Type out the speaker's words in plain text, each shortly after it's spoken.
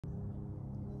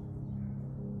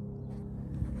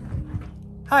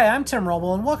Hi, I'm Tim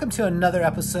Roble, and welcome to another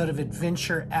episode of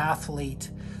Adventure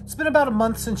Athlete. It's been about a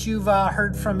month since you've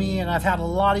heard from me, and I've had a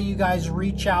lot of you guys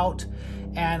reach out,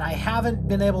 and I haven't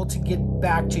been able to get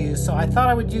back to you. So I thought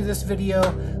I would do this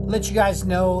video, let you guys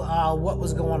know what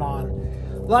was going on.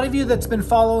 A lot of you that's been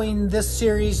following this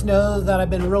series know that I've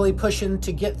been really pushing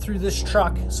to get through this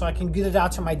truck so I can get it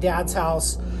out to my dad's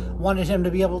house. Wanted him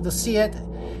to be able to see it,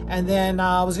 and then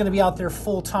I was going to be out there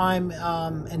full time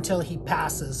until he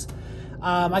passes.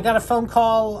 I got a phone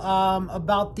call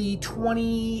about the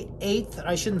 28th.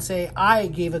 I shouldn't say I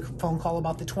gave a phone call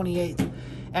about the 28th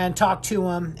and talked to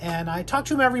him. And I talk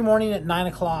to him every morning at 9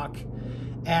 o'clock.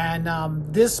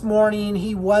 And this morning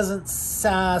he wasn't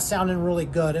sounding really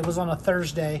good. It was on a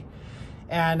Thursday.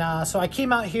 And so I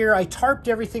came out here. I tarped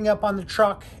everything up on the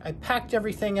truck. I packed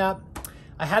everything up.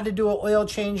 I had to do an oil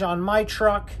change on my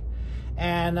truck.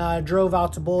 And drove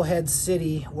out to Bullhead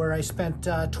City, where I spent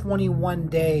 21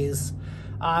 days.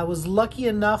 I was lucky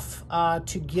enough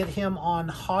to get him on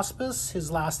hospice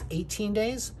his last 18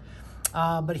 days,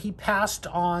 but he passed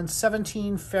on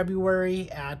 17 February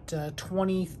at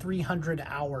 2,300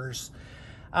 hours.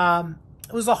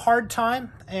 It was a hard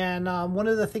time, and one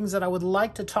of the things that I would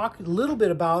like to talk a little bit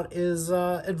about is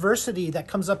adversity that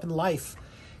comes up in life,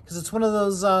 because it's one of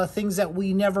those things that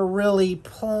we never really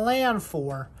plan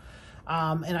for.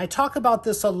 And I talk about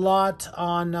this a lot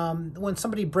on when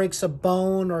somebody breaks a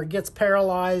bone or gets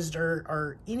paralyzed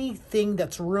or anything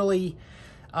that's really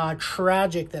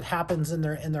tragic that happens in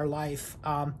their life.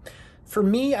 For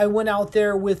me, I went out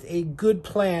there with a good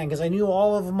plan because I knew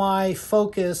all of my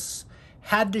focus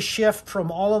had to shift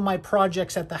from all of my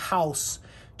projects at the house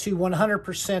to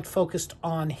 100% focused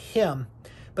on him.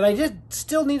 But I did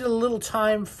still need a little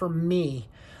time for me.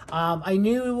 I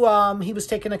knew he was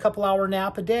taking a couple-hour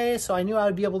nap a day, so I knew I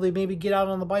would be able to maybe get out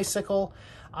on the bicycle,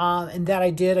 and that I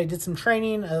did. I did some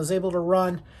training. I was able to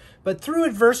run. But through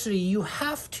adversity, you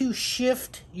have to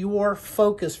shift your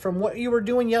focus from what you were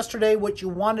doing yesterday, what you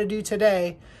want to do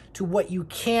today, to what you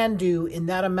can do in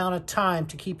that amount of time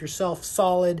to keep yourself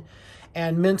solid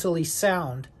and mentally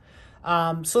sound.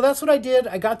 So that's what I did.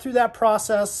 I got through that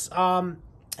process.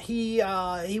 He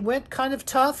went kind of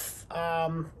tough.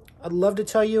 I'd love to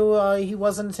tell you he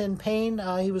wasn't in pain.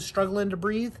 He was struggling to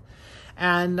breathe.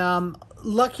 And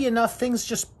lucky enough, things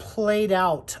just played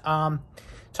out.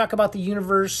 Talk about the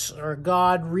universe or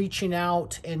God reaching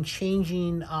out and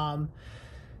changing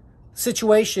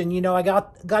situation. You know, I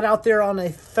got out there on a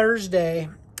Thursday,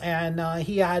 and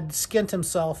he had skinned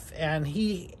himself. And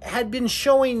he had been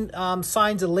showing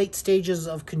signs of late stages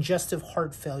of congestive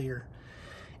heart failure.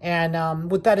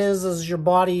 And what that is your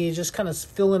body is just kind of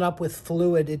filling up with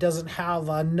fluid. It doesn't have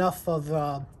enough of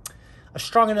a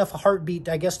strong enough heartbeat,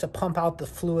 I guess, to pump out the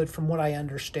fluid from what I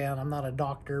understand. I'm not a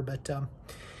doctor, but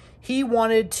he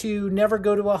wanted to never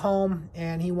go to a home,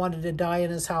 and he wanted to die in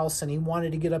his house, and he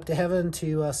wanted to get up to heaven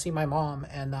to see my mom.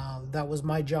 And that was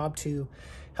my job to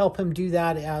help him do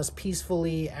that as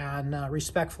peacefully and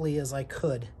respectfully as I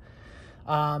could.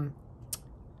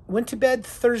 Went to bed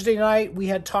Thursday night. We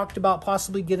had talked about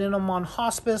possibly getting him on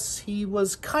hospice. He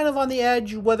was kind of on the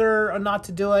edge whether or not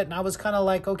to do it, and I was kind of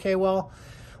like, okay, well,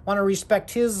 want to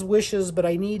respect his wishes, but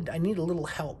I need a little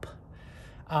help.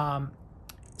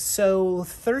 So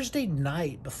Thursday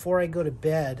night, before I go to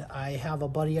bed, I have a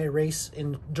buddy I race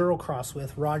in Durocross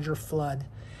with, Roger Flood,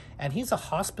 and he's a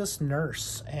hospice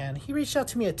nurse, and he reached out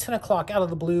to me at 10 o'clock out of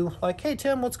the blue, like, hey,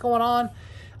 Tim, what's going on?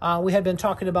 We had been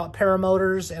talking about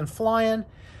paramotors and flying.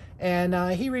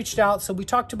 And he reached out, so we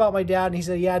talked about my dad, and he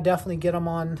said, yeah, definitely get him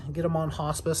on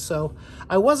hospice. So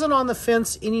I wasn't on the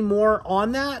fence anymore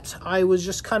on that. I was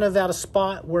just kind of at a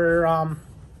spot where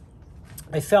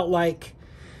I felt like,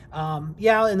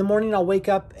 yeah, in the morning I'll wake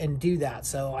up and do that.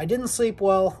 So I didn't sleep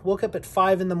well, woke up at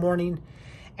 5 in the morning,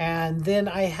 and then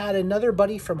I had another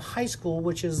buddy from high school,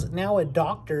 which is now a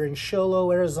doctor in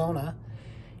Sholo, Arizona.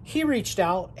 He reached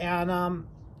out, and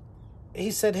he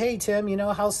said, hey, Tim, you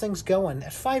know, how's things going?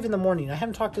 At 5 in the morning. I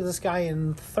haven't talked to this guy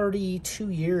in 32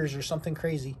 years or something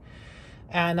crazy.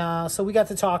 And so we got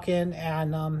to talking,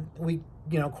 and we,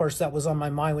 you know, of course, that was on my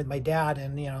mind with my dad,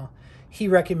 and, you know, he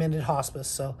recommended hospice.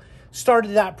 So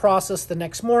started that process the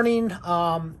next morning,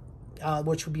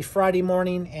 which would be Friday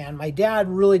morning. And my dad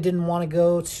really didn't want to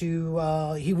go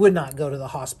to, he would not go to the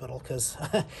hospital because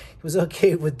he was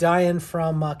okay with dying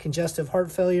from congestive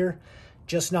heart failure,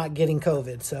 just not getting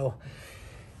COVID. So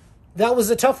that was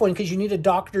a tough one because you need a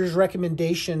doctor's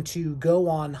recommendation to go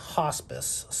on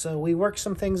hospice. So we worked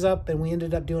some things up, and we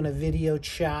ended up doing a video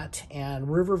chat.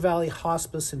 And River Valley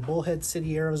Hospice in Bullhead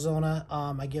City, Arizona,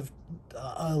 I give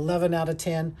 11 out of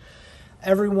 10.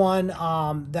 Everyone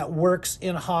that works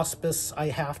in hospice, I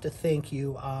have to thank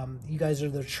you. You guys are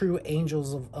the true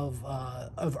angels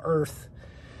of Earth,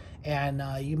 and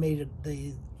you made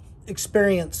the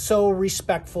experience so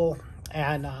respectful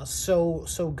and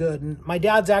so good. And my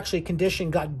dad's actually condition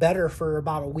got better for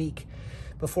about a week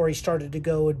before he started to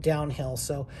go downhill.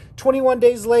 So 21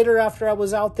 days later, after I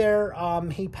was out there,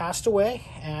 he passed away,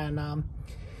 and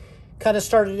kind of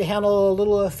started to handle a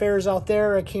little affairs out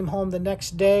there. I came home the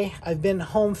next day. I've been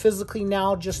home physically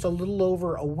now just a little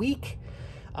over a week.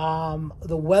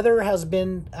 The weather has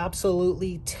been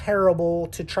absolutely terrible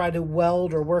to try to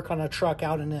weld or work on a truck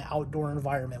out in an outdoor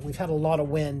environment. We've had a lot of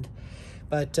wind,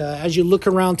 but as you look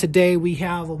around today, we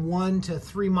have a 1 to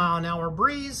 3 mile an hour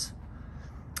breeze.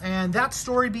 And that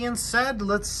story being said,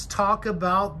 let's talk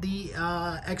about the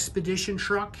expedition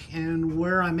truck and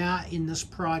where I'm at in this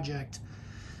project.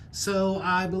 So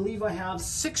I believe I have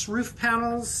 6 roof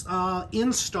panels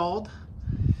installed,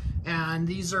 and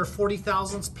these are 40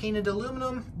 thousandths painted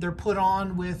aluminum. They're put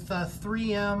on with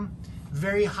 3M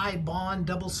very high bond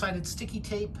double-sided sticky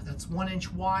tape that's 1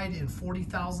 inch wide and 40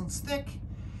 thousandths thick.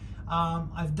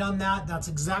 I've done that. That's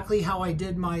exactly how I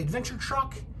did my adventure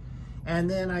truck. And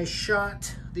then I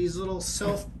shot these little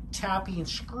self-tapping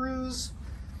screws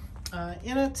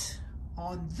in it.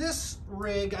 On this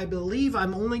rig, I believe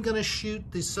I'm only going to shoot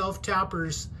the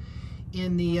self-tappers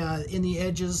in the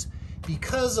edges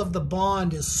because of the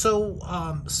bond is so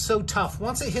tough.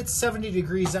 Once it hits 70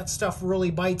 degrees, that stuff really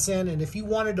bites in. And if you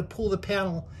wanted to pull the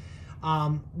panel,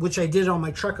 which I did on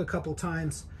my truck a couple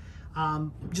times,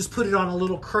 just put it on a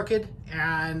little crooked,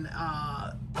 and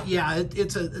yeah,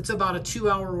 it's about a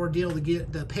 2-hour ordeal to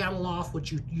get the panel off,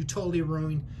 which you totally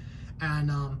ruin.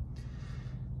 And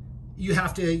you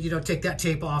have to, take that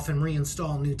tape off and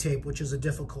reinstall new tape, which is a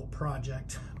difficult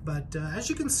project. But as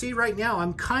you can see right now,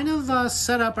 I'm kind of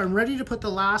set up. I'm ready to put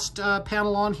the last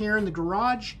panel on here in the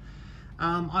garage.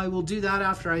 I will do that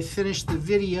after I finish the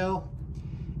video.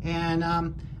 And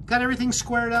got everything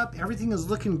squared up. Everything is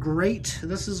looking great.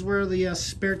 This is where the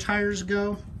spare tires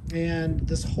go. And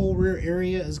this whole rear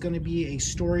area is going to be a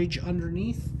storage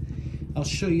underneath. I'll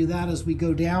show you that as we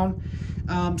go down.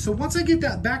 So once I get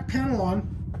that back panel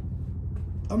on,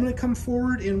 I'm going to come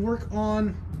forward and work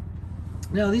on,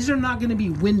 now these are not going to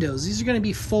be windows, these are going to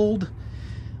be fold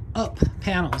up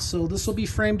panels. So this will be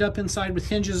framed up inside with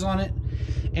hinges on it,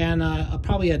 and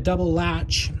probably a double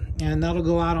latch, and that'll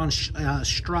go out on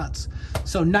struts.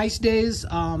 So nice days,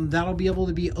 that'll be able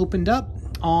to be opened up.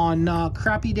 On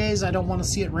crappy days, I don't want to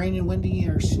see it raining, windy,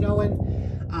 or snowing.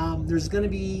 There's going to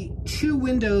be 2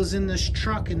 windows in this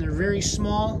truck, and they're very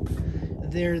small.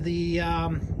 They're the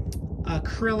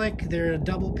acrylic, they're a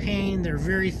double pane, they're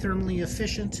very thermally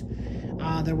efficient.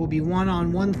 There will be one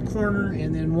on one corner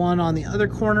and then one on the other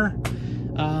corner.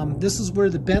 This is where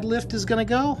the bed lift is going to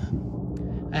go.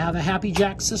 I have a Happy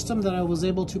Jack system that I was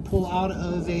able to pull out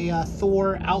of a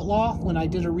Thor Outlaw when I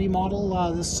did a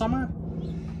remodel this summer.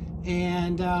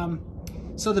 And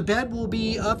so the bed will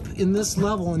be up in this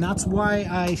level, and that's why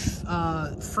I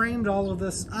framed all of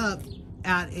this up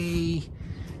at a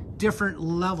different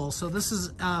level. So this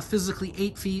is physically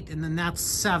 8 feet, and then that's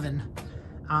 7.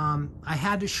 I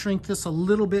had to shrink this a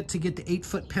little bit to get the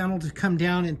 8-foot panel to come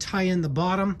down and tie in the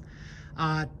bottom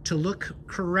to look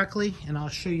correctly, and I'll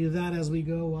show you that as we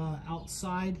go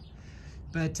outside.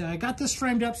 But I got this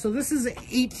framed up. So this is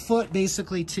 8 foot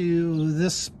basically to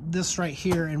this right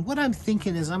here. And what I'm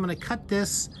thinking is I'm going to cut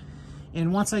this,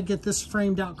 and once I get this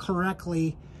framed out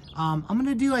correctly,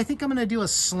 I think I'm going to do a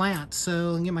slant.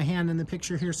 So I'll get my hand in the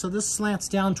picture here. So this slants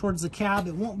down towards the cab.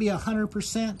 It won't be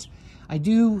 100%. I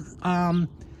do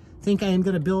think I am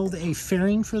going to build a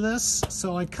fairing for this.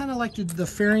 So I kind of like the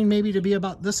fairing maybe to be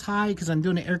about this high, because I'm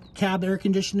doing cab air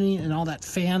conditioning, and all that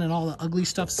fan and all the ugly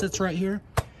stuff sits right here.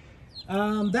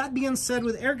 That being said,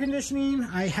 with air conditioning,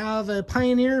 I have a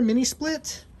Pioneer mini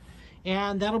split,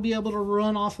 and that'll be able to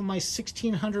run off of my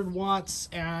 1600 watts,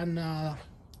 and I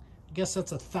guess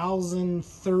that's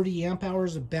 1,030 amp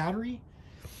hours of battery.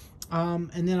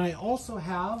 And then I also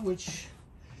have, which,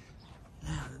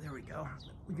 there we go.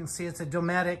 We can see it's a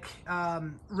Dometic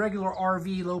regular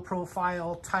RV low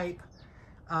profile type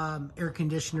air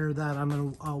conditioner that I'm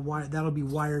gonna that'll be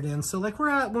wired in. So like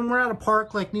when we're at a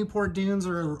park like Newport Dunes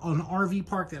or an RV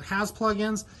park that has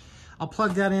plug-ins, I'll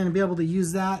plug that in and be able to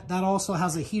use that. That also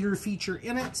has a heater feature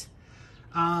in it.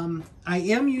 I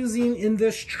am using in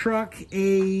this truck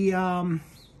a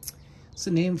what's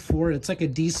the name for it? It's like a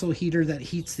diesel heater that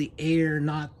heats the air,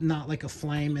 not like a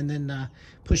flame, and then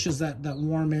pushes that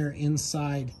warm air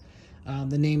inside.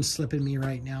 The name's slipping me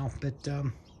right now, but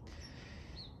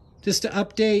Just to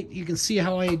update, you can see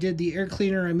how I did the air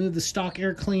cleaner. I moved the stock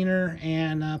air cleaner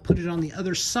and put it on the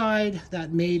other side.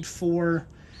 That made for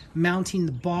mounting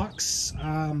the box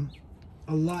a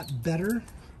lot better.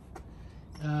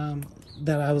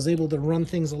 That I was able to run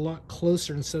things a lot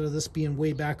closer instead of this being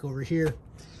way back over here.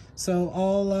 So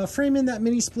I'll frame in that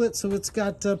mini split so it's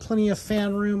got plenty of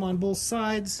fan room on both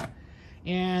sides.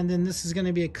 And then this is going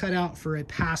to be a cutout for a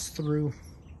pass-through.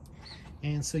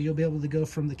 And so you'll be able to go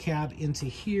from the cab into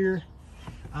here.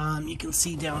 You can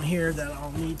see down here that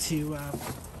I'll need to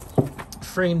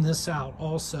frame this out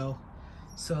also.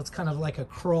 So it's kind of like a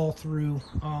crawl through.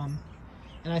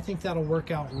 And I think that'll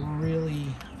work out really,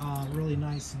 really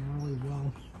nice and really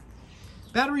well.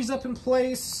 Battery's up in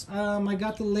place. I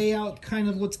got the layout, kind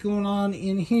of what's going on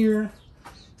in here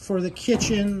for the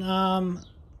kitchen.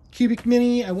 Cubic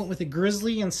Mini, I went with a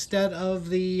Grizzly instead of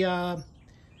the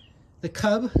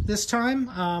Cub this time.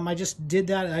 I just did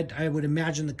that. I would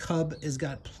imagine the Cub has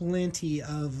got plenty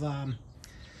of a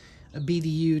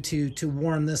BDU to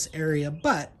warm this area,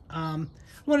 but I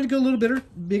wanted to go a little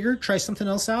bit bigger, try something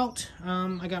else out.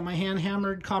 I got my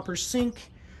hand-hammered copper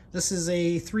sink. This is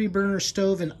a 3-burner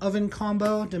stove and oven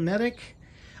combo, Dometic.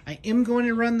 I am going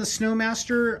to run the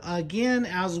Snowmaster again,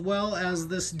 as well as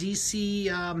this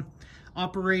DC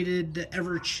operated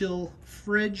Ever-Chill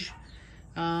fridge.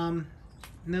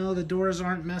 No, the doors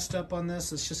aren't messed up on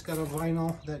this. It's just got a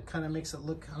vinyl that kind of makes it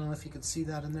look, I don't know if you could see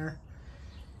that in there.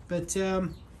 But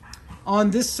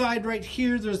on this side right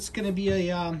here, there's going to be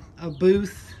a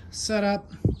booth set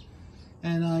up,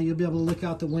 and you'll be able to look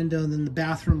out the window, and then the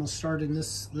bathroom will start in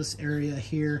this area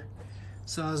here.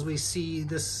 So as we see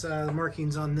this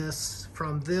markings on this,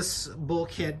 from this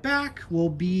bulkhead back will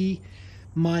be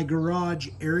my garage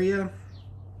area.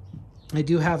 I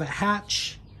do have a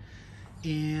hatch,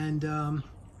 and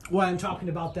while I'm talking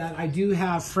about that, I do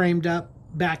have framed up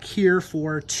back here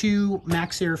for 2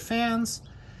 Max Air fans.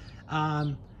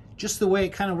 Just the way it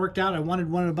kind of worked out, I wanted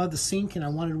one above the sink and I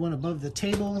wanted one above the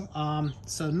table.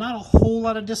 So not a whole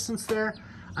lot of distance there.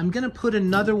 I'm gonna put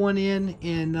another one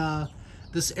in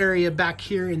this area back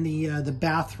here in the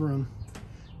bathroom.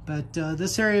 But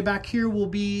this area back here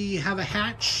will have a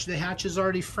hatch. The hatch is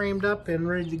already framed up and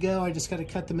ready to go. I just gotta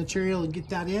cut the material and get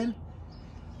that in.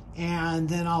 And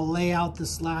then I'll lay out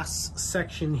this last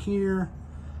section here.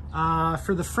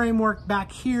 For the framework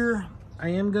back here, I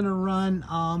am gonna run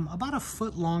about a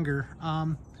foot longer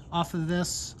off of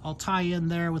this. I'll tie in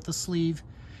there with the sleeve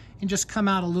and just come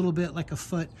out a little bit like a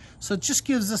foot. So it just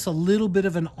gives us a little bit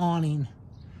of an awning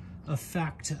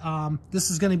effect.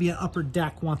 This is gonna be an upper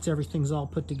deck once everything's all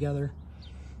put together.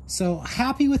 So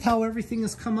happy with how everything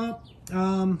has come up.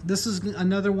 This is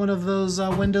another one of those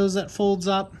windows that folds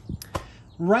up.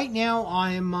 Right now,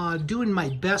 I'm doing my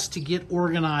best to get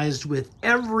organized with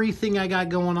everything I got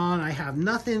going on. I have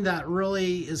nothing that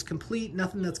really is complete,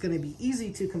 nothing that's going to be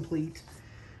easy to complete.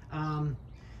 I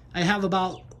have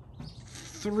about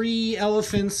 3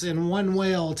 elephants and 1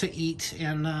 whale to eat,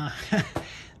 and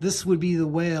this would be the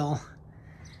whale.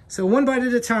 So one bite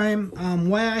at a time.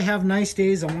 Why I have nice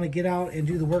days, I want to get out and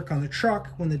do the work on the truck.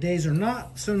 When the days are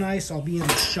not so nice, I'll be in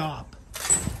the shop.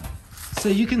 So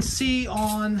you can see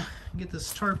on... Get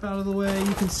this tarp out of the way.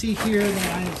 You can see here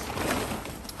that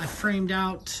I framed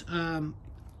out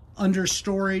under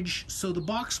storage, so the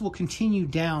box will continue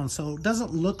down, so it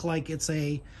doesn't look like it's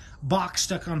a box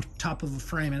stuck on top of a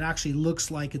frame. It actually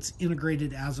looks like it's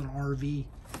integrated as an RV.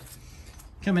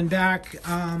 Coming back,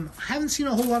 I haven't seen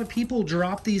a whole lot of people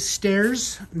drop these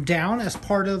stairs down as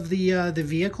part of the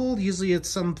vehicle. Usually it's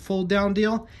some fold down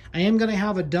deal. I am going to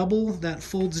have a double that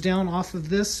folds down off of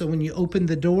this, so when you open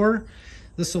the door,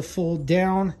 this will fold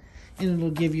down and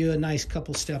it'll give you a nice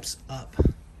couple steps up.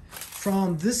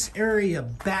 From this area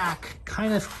back,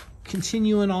 kind of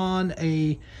continuing on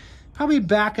probably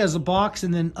back as a box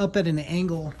and then up at an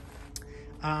angle.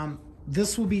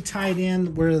 This will be tied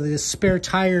in where the spare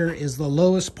tire is the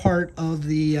lowest part of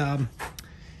the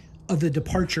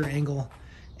departure angle.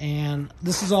 And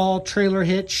this is all trailer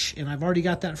hitch, and I've already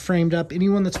got that framed up.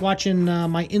 Anyone that's watching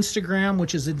my Instagram,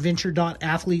 which is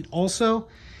adventure.athlete also,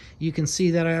 you can see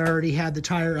that I already had the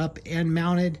tire up and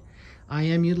mounted. I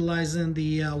am utilizing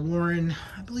the Warren,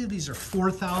 I believe these are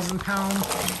 4,000 pound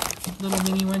little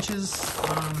mini winches.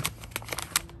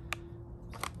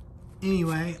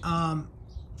 Anyway,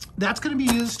 that's going to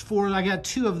be used for, I got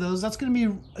 2 of those. That's going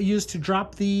to be used to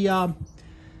drop the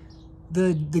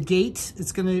gate.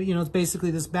 It's going to, it's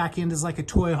basically this back end is like a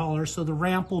toy hauler. So the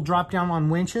ramp will drop down on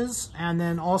winches. And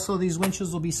then also these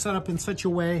winches will be set up in such a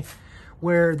way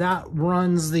where that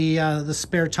runs the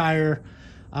spare tire.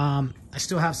 I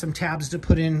still have some tabs to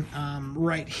put in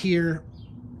right here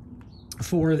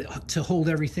to hold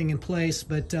everything in place.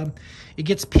 But it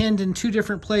gets pinned in 2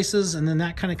 different places, and then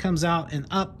that kind of comes out and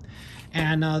up.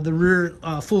 And the rear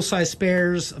full-size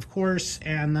spares, of course,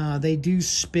 and they do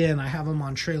spin. I have them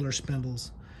on trailer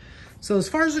spindles. So as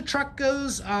far as the truck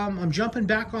goes, I'm jumping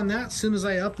back on that as soon as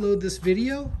I upload this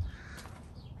video.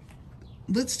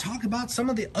 Let's talk about some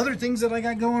of the other things that I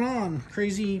got going on.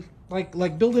 Crazy,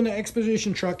 like building an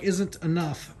expedition truck isn't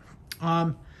enough.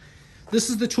 This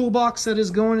is the toolbox that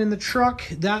is going in the truck.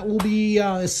 That will be,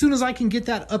 as soon as I can get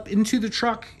that up into the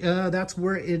truck, that's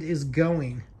where it is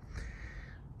going.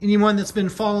 Anyone that's been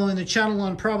following the channel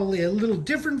on probably a little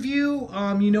different view,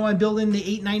 you know I'm building the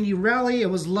 890 Rally. I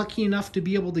was lucky enough to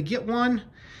be able to get one,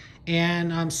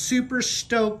 and I'm super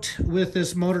stoked with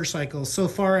this motorcycle. So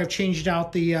far, I've changed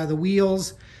out the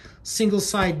wheels, single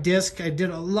side disc. I did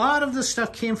a lot of the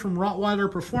stuff came from Rottweiler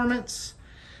Performance.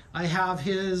 I have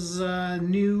his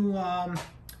new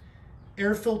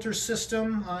air filter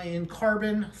system in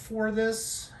carbon for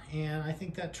this, and I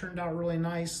think that turned out really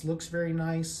nice. Looks very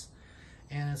nice.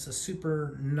 And it's a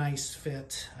super nice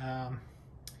fit.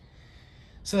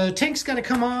 So the tank's got to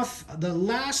come off. The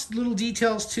last little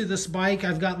details to this bike,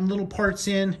 I've gotten little parts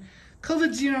in.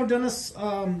 COVID's, you know, done us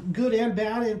good and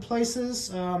bad in places.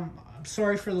 I'm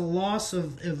sorry for the loss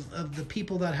of the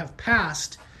people that have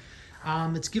passed.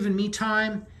 It's given me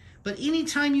time. But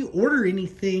anytime you order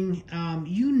anything,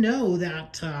 you know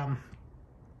that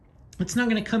it's not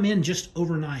going to come in just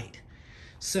overnight.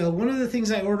 So one of the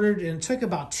things I ordered, and it took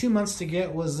about 2 months to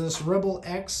get, was this Rebel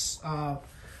X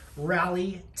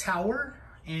Rally Tower.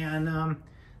 And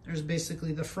there's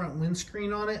basically the front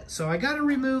windscreen on it. So I got to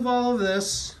remove all of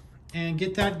this and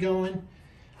get that going.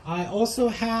 I also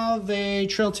have a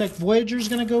Trailtech Voyager's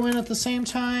going to go in at the same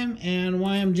time. And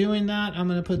while I'm doing that, I'm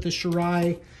going to put the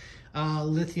Shirai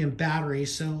lithium battery.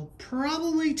 So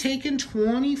probably taking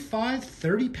 25,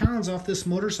 30 pounds off this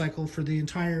motorcycle for the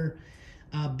entire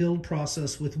build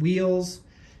process with wheels.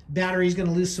 Battery's going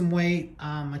to lose some weight.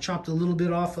 I chopped a little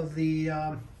bit off of the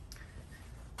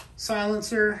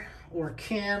silencer or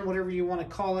can, whatever you want to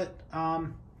call it.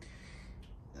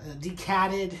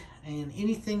 Decatted, and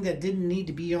anything that didn't need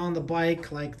to be on the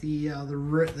bike, like the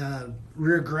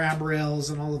rear grab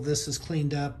rails and all of this is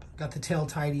cleaned up. Got the tail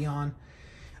tidy on.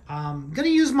 I'm going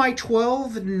to use my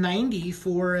 1290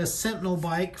 for a Sentinel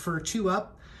bike for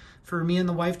 2-up. For me and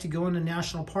the wife to go into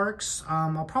national parks.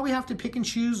 I'll probably have to pick and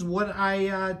choose what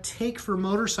I take for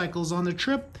motorcycles on the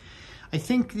trip. I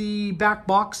think the back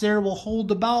box there will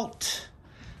hold about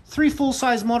 3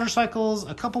 full-size motorcycles,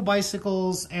 a couple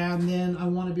bicycles, and then I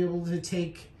want to be able to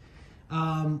take,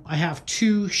 I have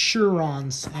 2 Sur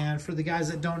Rons. And for the guys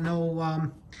that don't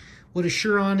know what a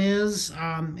Sur Ron is,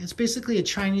 it's basically a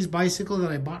Chinese bicycle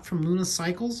that I bought from Luna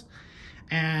Cycles.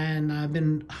 And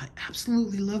I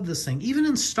absolutely love this thing. Even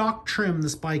in stock trim,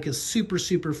 this bike is super,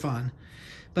 super fun.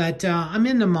 But I'm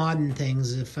into modding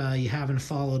things if you haven't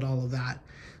followed all of that.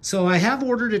 So I have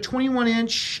ordered a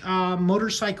 21-inch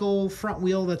motorcycle front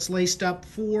wheel that's laced up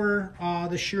for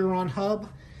the Sur Ron hub.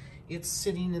 It's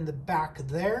sitting in the back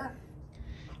there.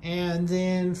 And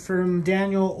then from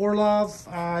Daniel Orlov,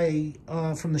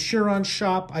 from the Sur Ron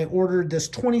shop, I ordered this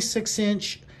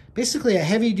 26-inch, basically a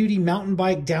heavy-duty mountain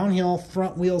bike downhill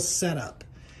front wheel setup.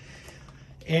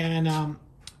 And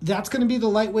that's going to be the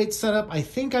lightweight setup. I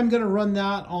think I'm going to run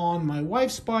that on my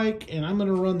wife's bike, and I'm going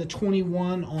to run the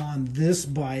 21 on this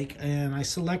bike. And I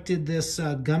selected this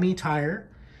gummy tire.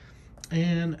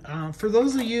 And for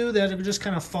those of you that are just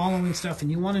kind of following stuff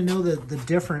and you want to know the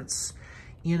difference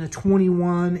in a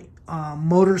 21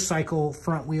 motorcycle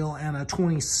front wheel and a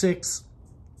 26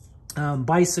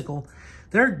 bicycle,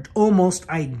 they're almost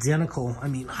identical. I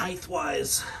mean,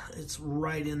 height-wise, it's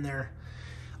right in there.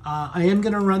 I am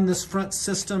going to run this front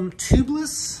system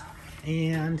tubeless,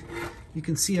 and you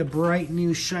can see a bright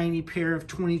new shiny pair of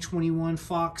 2021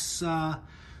 Fox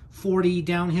 40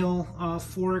 downhill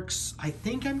forks. I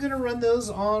think I'm going to run those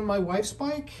on my wife's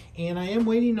bike, and I am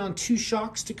waiting on 2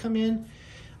 shocks to come in.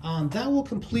 That will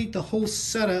complete the whole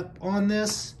setup on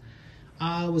this.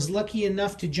 I was lucky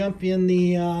enough to jump in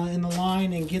the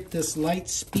line and get this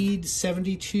Lightspeed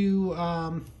 72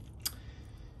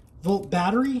 volt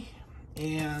battery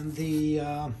and the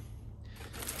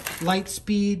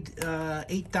Lightspeed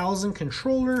 8000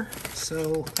 controller.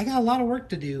 So I got a lot of work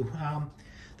to do.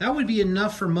 That would be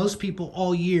enough for most people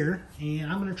all year,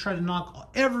 and I'm going to try to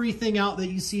knock everything out that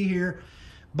you see here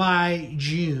by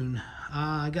June.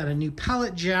 I got a new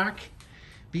pallet jack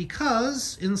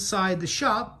because inside the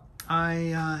shop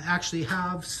I actually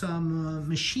have some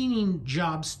machining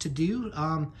jobs to do.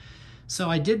 So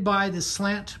I did buy the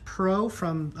Slant Pro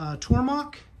from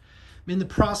Tormach, I'm in the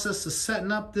process of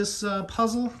setting up this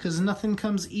puzzle because nothing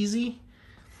comes easy.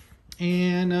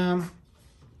 And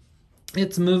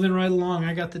it's moving right along.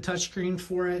 I got the touchscreen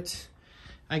for it.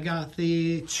 I got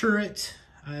the turret.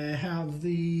 I have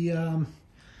the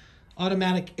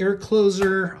automatic air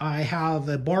closer. I have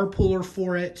a bar puller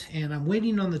for it, and I'm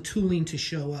waiting on the tooling to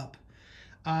show up.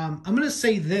 I'm going to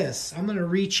say this. I'm going to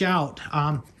reach out.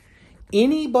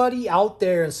 Anybody out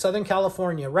there in Southern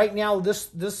California, right now this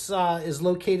is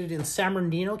located in San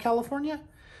Bernardino, California.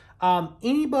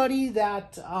 Anybody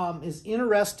that is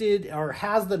interested or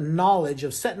has the knowledge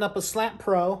of setting up a Slant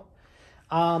Pro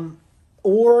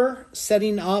or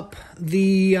setting up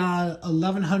the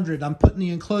 1100, I'm putting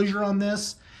the enclosure on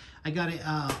this. I got an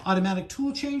automatic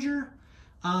tool changer.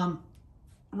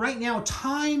 Right now,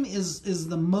 time is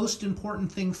the most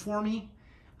important thing for me.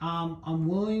 I'm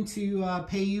willing to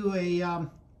pay you a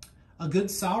good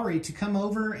salary to come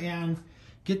over and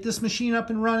get this machine up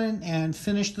and running and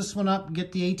finish this one up,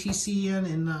 get the ATC in,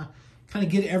 and kind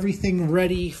of get everything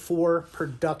ready for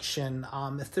production.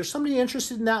 If there's somebody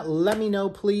interested in that, let me know,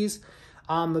 please.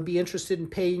 I'd be interested in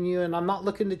paying you, and I'm not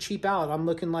looking to cheap out. I'm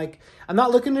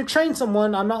not looking to train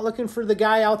someone. I'm not looking for the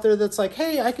guy out there that's like,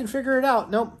 hey, I can figure it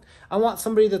out. Nope. I want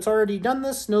somebody that's already done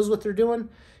this, knows what they're doing,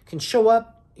 can show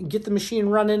up, get the machine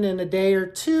running in a day or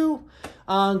two,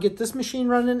 get this machine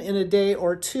running in a day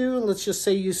or two. Let's just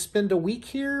say you spend a week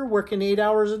here working 8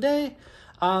 hours a day.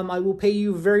 I will pay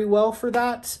you very well for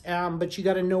that, but you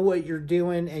got to know what you're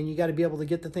doing, and you got to be able to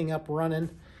get the thing up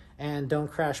running and don't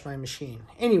crash my machine.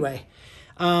 Anyway,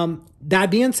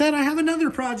 that being said, I have another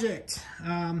project,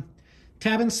 tab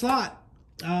and slot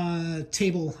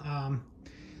table,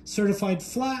 certified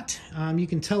flat. You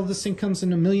can tell this thing comes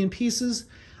in a million pieces.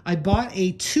 I bought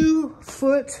a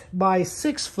 2-foot by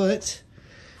 6-foot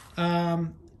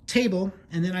table,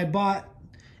 and then I bought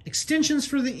extensions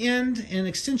for the end and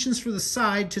extensions for the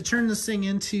side to turn this thing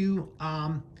into,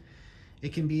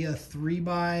 it can be a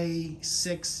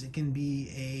 3x6, it can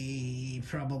be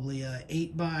probably a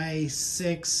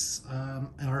 8x6,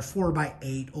 or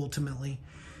 4x8 ultimately.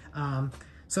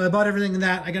 So I bought everything in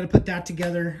that. I got to put that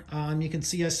together. You can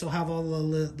see I still have all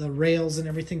the rails and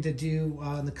everything to do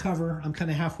on the cover. I'm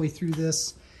kind of halfway through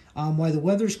this. While the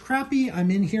weather's crappy, I'm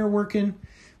in here working.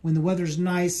 When the weather's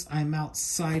nice, I'm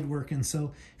outside working.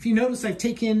 So if you notice, I've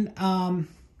taken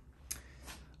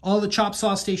all the chop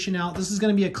saw station out. This is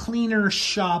going to be a cleaner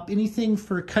shop. Anything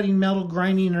for cutting metal,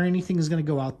 grinding, or anything is going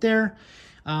to go out there.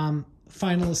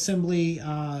 Final assembly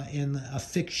and a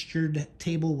fixtured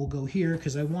table will go here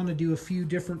because I want to do a few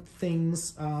different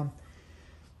things. I'll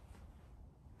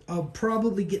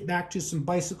probably get back to some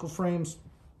bicycle frames,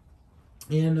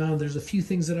 and there's a few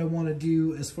things that I want to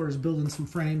do as far as building some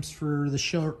frames for the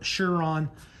Sur Ron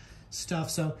stuff.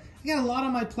 So I got a lot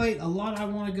on my plate, a lot I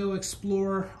want to go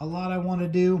explore, a lot I want to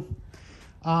do.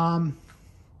 I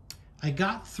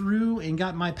got through and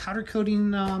got my powder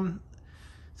coating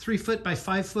 3-foot by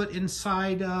 5-foot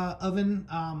inside oven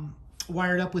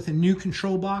wired up with a new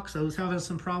control box. I was having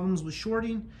some problems with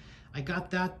shorting. I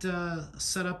got that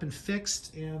set up and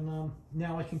fixed, and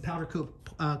now I can powder coat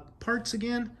parts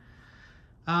again.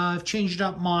 I've changed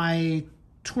up my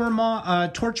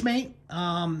Torchmach,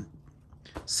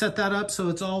 set that up so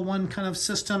it's all one kind of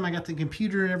system. I got the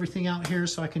computer and everything out here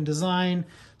so I can design,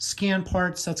 scan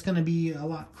parts. That's going to be a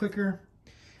lot quicker.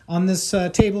 On this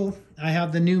table, I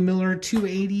have the new Miller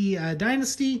 280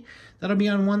 Dynasty. That'll be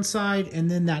on one side, and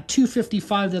then that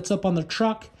 255 that's up on the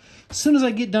truck. As soon as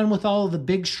I get done with all of the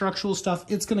big structural stuff,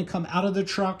 it's going to come out of the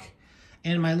truck,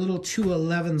 and my little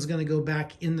 211 is going to go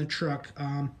back in the truck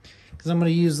because I'm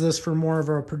going to use this for more of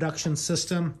a production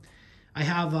system. I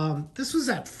have, this was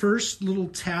that first little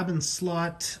tab and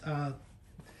slot, I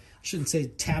shouldn't say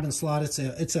tab and slot,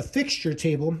 it's a fixture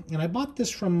table, and I bought this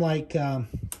from like,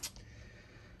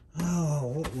 oh,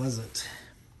 what was it?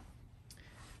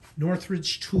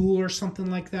 Northridge Tool or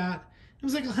something like that. It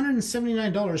was like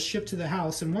 $179 shipped to the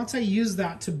house. And once I used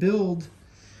that to build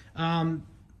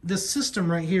this system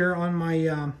right here on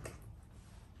my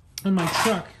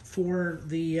truck for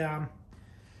the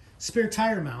spare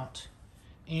tire mount,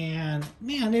 and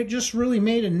man, it just really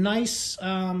made a nice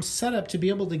setup to be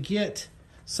able to get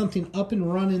something up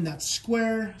and running that's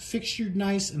square, fixtured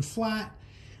nice and flat.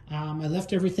 I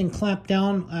left everything clamped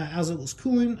down as it was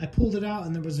cooling. I pulled it out,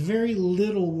 and there was very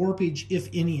little warpage, if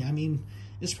any. I mean,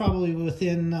 it's probably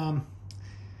within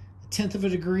 1/10 of a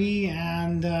degree,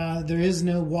 and there is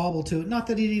no wobble to it. Not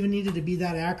that it even needed to be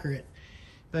that accurate.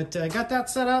 But I got that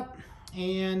set up,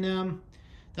 and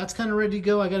that's kind of ready to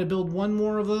go. I got to build one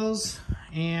more of those,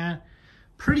 and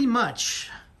pretty much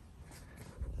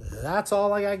that's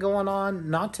all I got going on.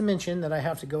 Not to mention that I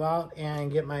have to go out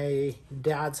and get my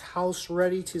dad's house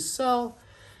ready to sell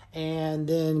and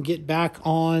then get back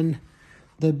on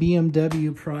the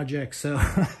BMW project. So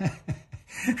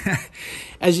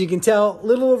as you can tell, a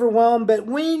little overwhelmed, but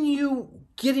when you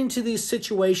get into these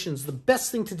situations, the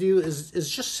best thing to do is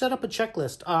just set up a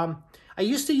checklist. I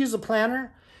used to use a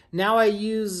planner. Now I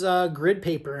use grid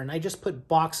paper, and I just put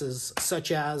boxes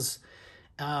such as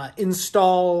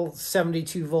install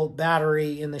 72 volt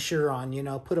battery in the Sur Ron, you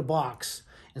know, put a box.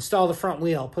 Install the front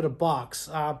wheel, put a box.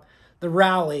 The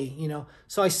rally, you know.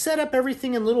 So I set up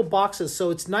everything in little boxes. So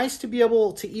it's nice to be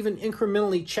able to even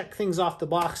incrementally check things off the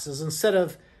boxes instead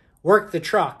of work the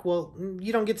truck. Well,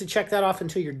 you don't get to check that off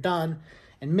until you're done.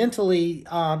 And mentally,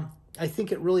 I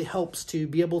think it really helps to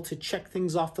be able to check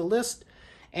things off the list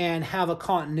and have a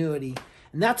continuity.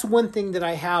 And that's one thing that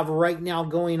I have right now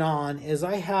going on is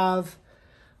I have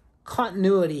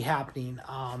continuity happening.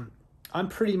 I'm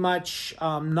pretty much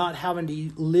not having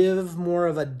to live more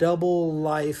of a double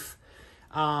life.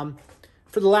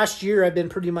 For the last year, I've been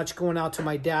pretty much going out to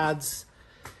my dad's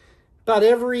about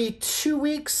every 2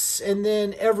 weeks and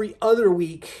then every other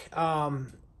week.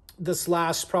 This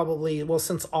last probably, well,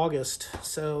 since August,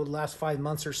 so last 5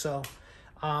 months or so.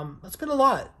 It's been a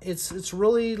lot. It's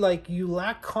really like you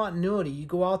lack continuity. You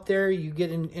go out there, you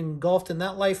get engulfed in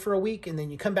that life for a week, and then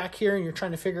you come back here and you're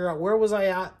trying to figure out where was I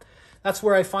at. That's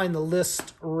where I find the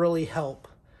list really help.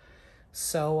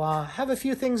 So have a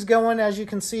few things going, as you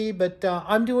can see, but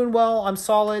I'm doing well. I'm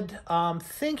solid.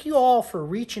 Thank you all for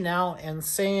reaching out and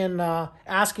saying,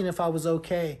 asking if I was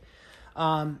okay.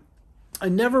 I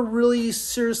never really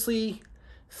seriously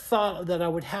thought that I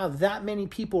would have that many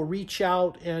people reach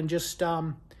out and just,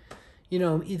 you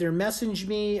know, either message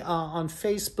me on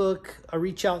Facebook or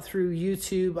reach out through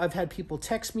YouTube. I've had people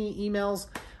text me, emails.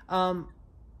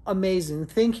 Amazing.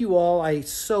 Thank you all. I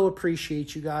so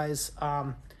appreciate you guys.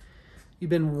 You've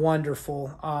been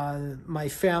wonderful. My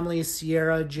family,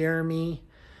 Sierra, Jeremy,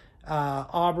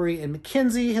 Aubrey, and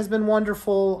Mackenzie has been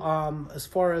wonderful. As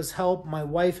far as help, my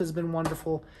wife has been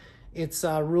wonderful. It's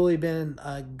really been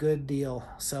a good deal.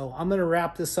 So I'm going to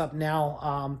wrap this up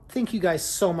now. Thank you guys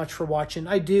so much for watching.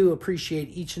 I do appreciate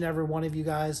each and every one of you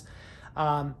guys.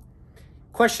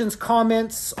 Questions,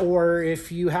 comments, or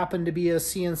if you happen to be a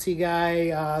CNC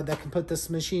guy that can put this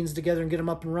machines together and get them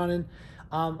up and running,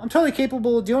 I'm totally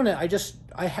capable of doing it.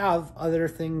 I have other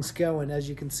things going, as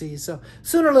you can see. So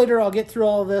sooner or later, I'll get through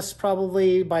all of this,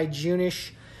 probably by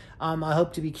June-ish. I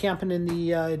hope to be camping in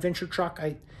the adventure truck.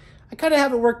 I kind of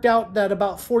have it worked out that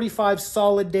about 45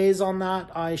 solid days on that,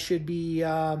 I should be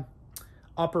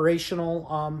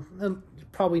operational. It'll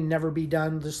probably never be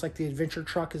done, just like the adventure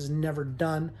truck is never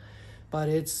done. But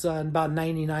it's about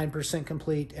 99%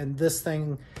 complete. And this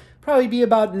thing probably be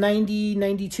about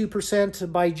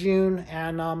 92% by June.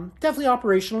 And definitely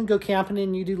operational. Go camping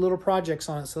and you do little projects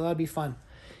on it. So that'd be fun.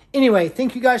 Anyway,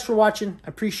 thank you guys for watching. I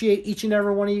appreciate each and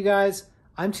every one of you guys.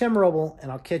 I'm Tim Roble, and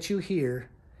I'll catch you here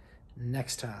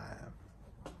next time.